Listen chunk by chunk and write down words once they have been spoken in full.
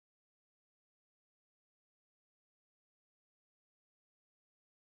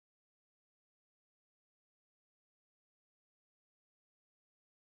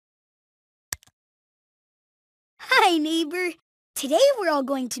Hi, neighbor. Today we're all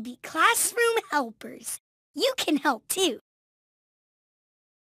going to be classroom helpers. You can help too.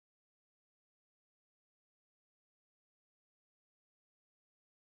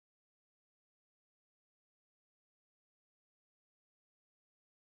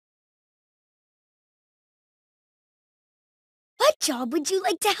 What job would you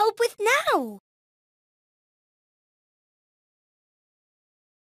like to help with now?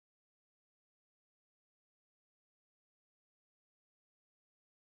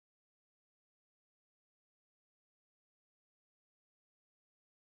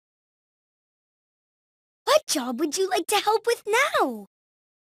 What job would you like to help with now?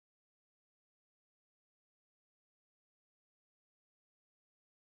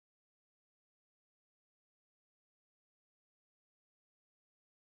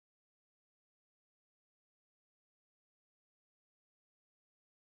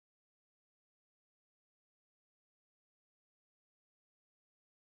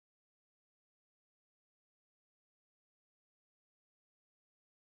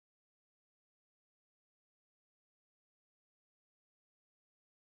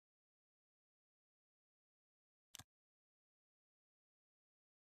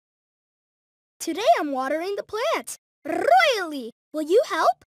 Today I'm watering the plants. Royally! Will you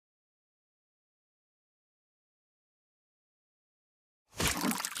help?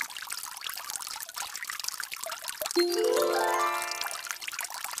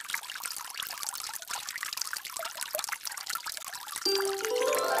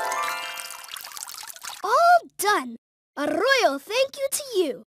 All done. A royal thank you to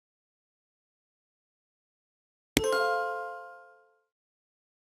you.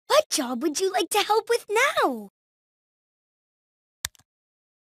 What job would you like to help with now?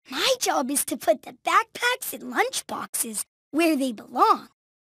 My job is to put the backpacks and lunch boxes where they belong.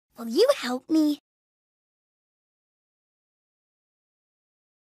 Will you help me?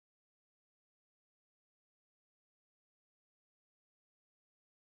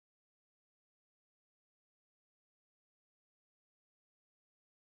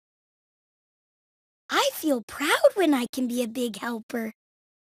 I feel proud when I can be a big helper.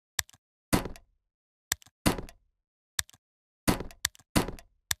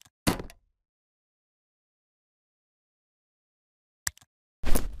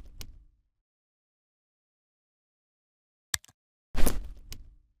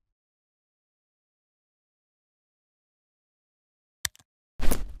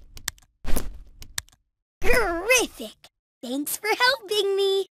 Terrific! Thanks for helping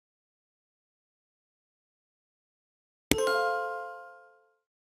me.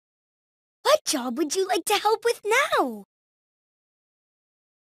 What job would you like to help with now?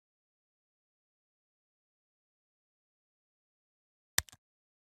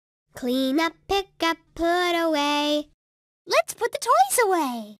 Clean up, pick up, put away. Let's put the toys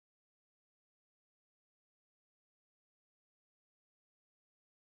away.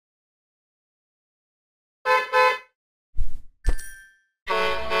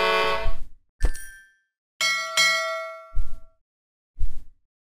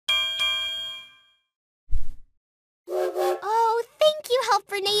 Oh, thank you,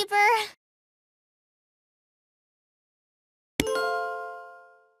 helper neighbor.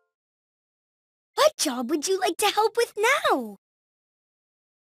 What job would you like to help with now?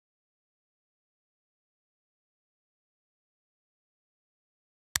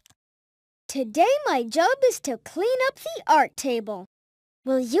 Today my job is to clean up the art table.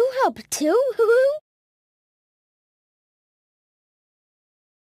 Will you help too, Hoo-hoo?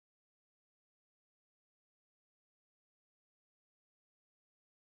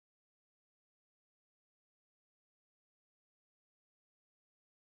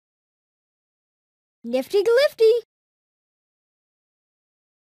 Nifty-glifty.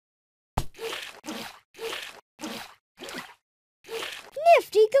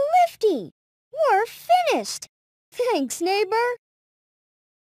 Nifty-glifty. We're finished. Thanks, neighbor.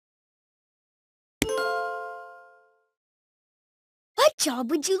 What job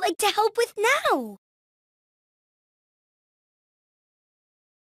would you like to help with now?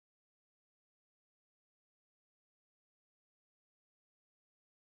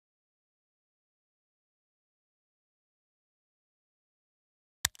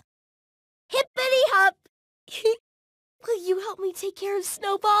 Hippity-hop! Will you help me take care of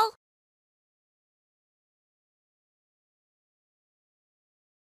Snowball?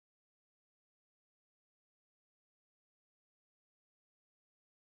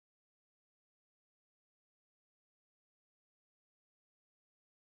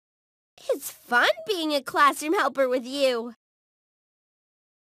 It's fun being a classroom helper with you.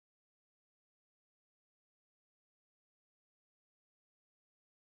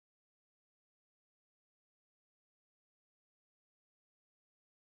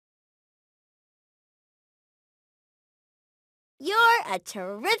 You're a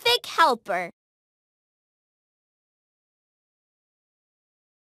terrific helper.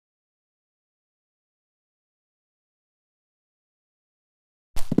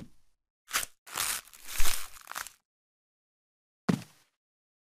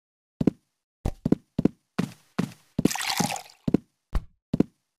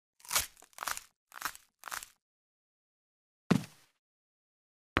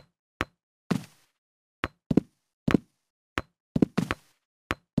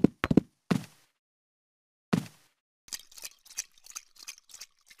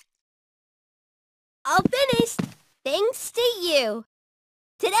 All finished, thanks to you.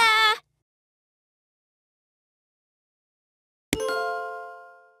 Ta-da!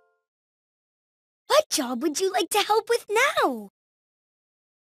 What job would you like to help with now?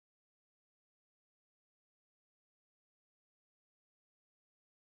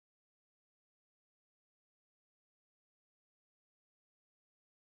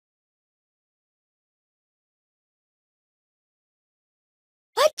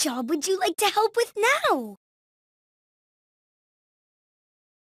 What job would you like to help with now?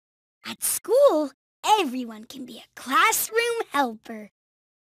 At school, everyone can be a classroom helper.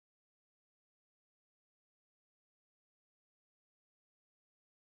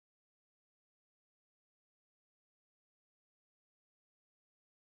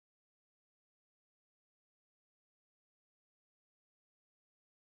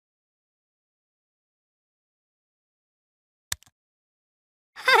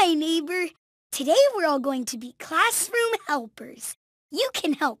 Hi, neighbor. Today we're all going to be classroom helpers. You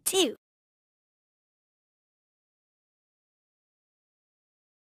can help too.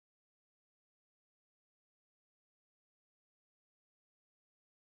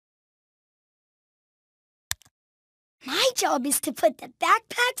 My job is to put the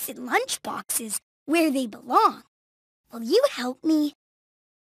backpacks and lunch boxes where they belong. Will you help me?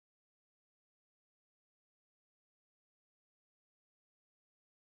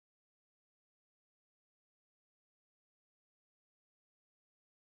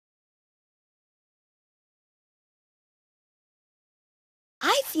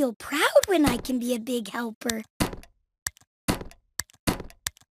 I feel proud when I can be a big helper.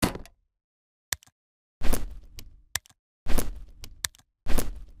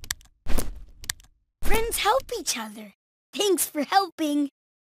 Friends help each other. Thanks for helping.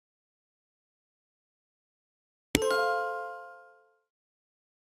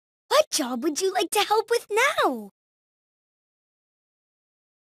 What job would you like to help with now?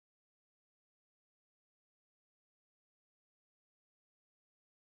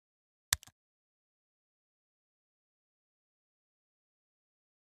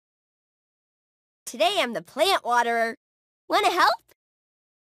 Today I'm the plant waterer. Want to help?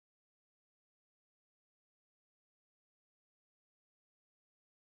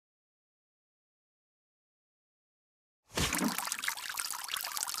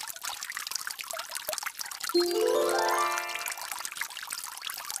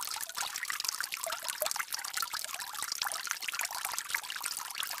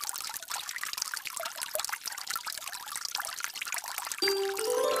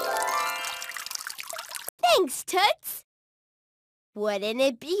 Thanks, Toots. Wouldn't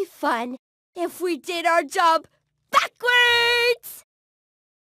it be fun if we did our job backwards?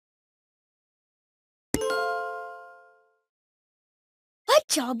 What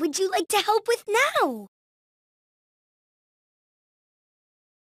job would you like to help with now?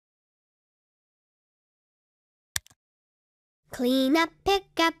 Clean up, pick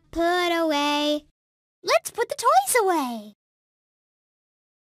up, put away. Let's put the toys away.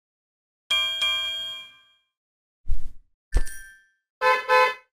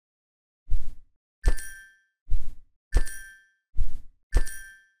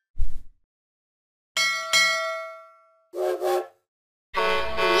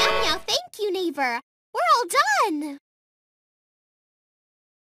 Meow meow, thank you, neighbor. We're all done.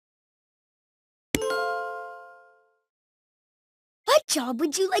 What job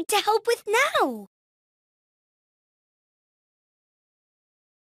would you like to help with now?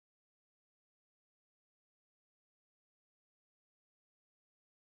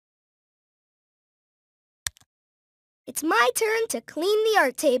 It's my turn to clean the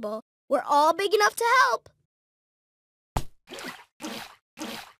art table. We're all big enough to help.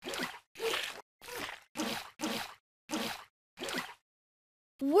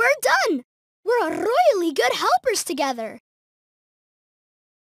 We're done. We're royally good helpers together.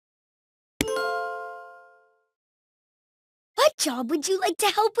 What job would you like to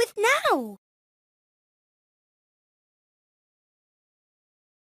help with now?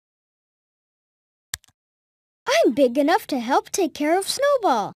 I I'm big enough to help take care of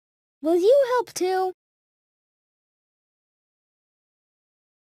Snowball. Will you help too?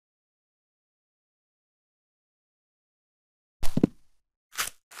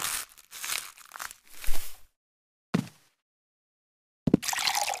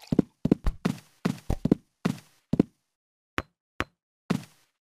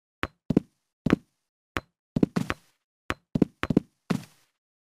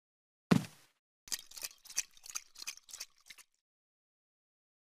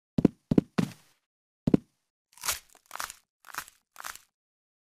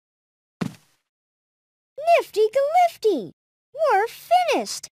 Nifty-galifty! We're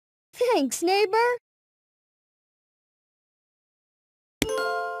finished! Thanks, neighbor!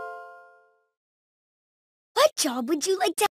 What job would you like to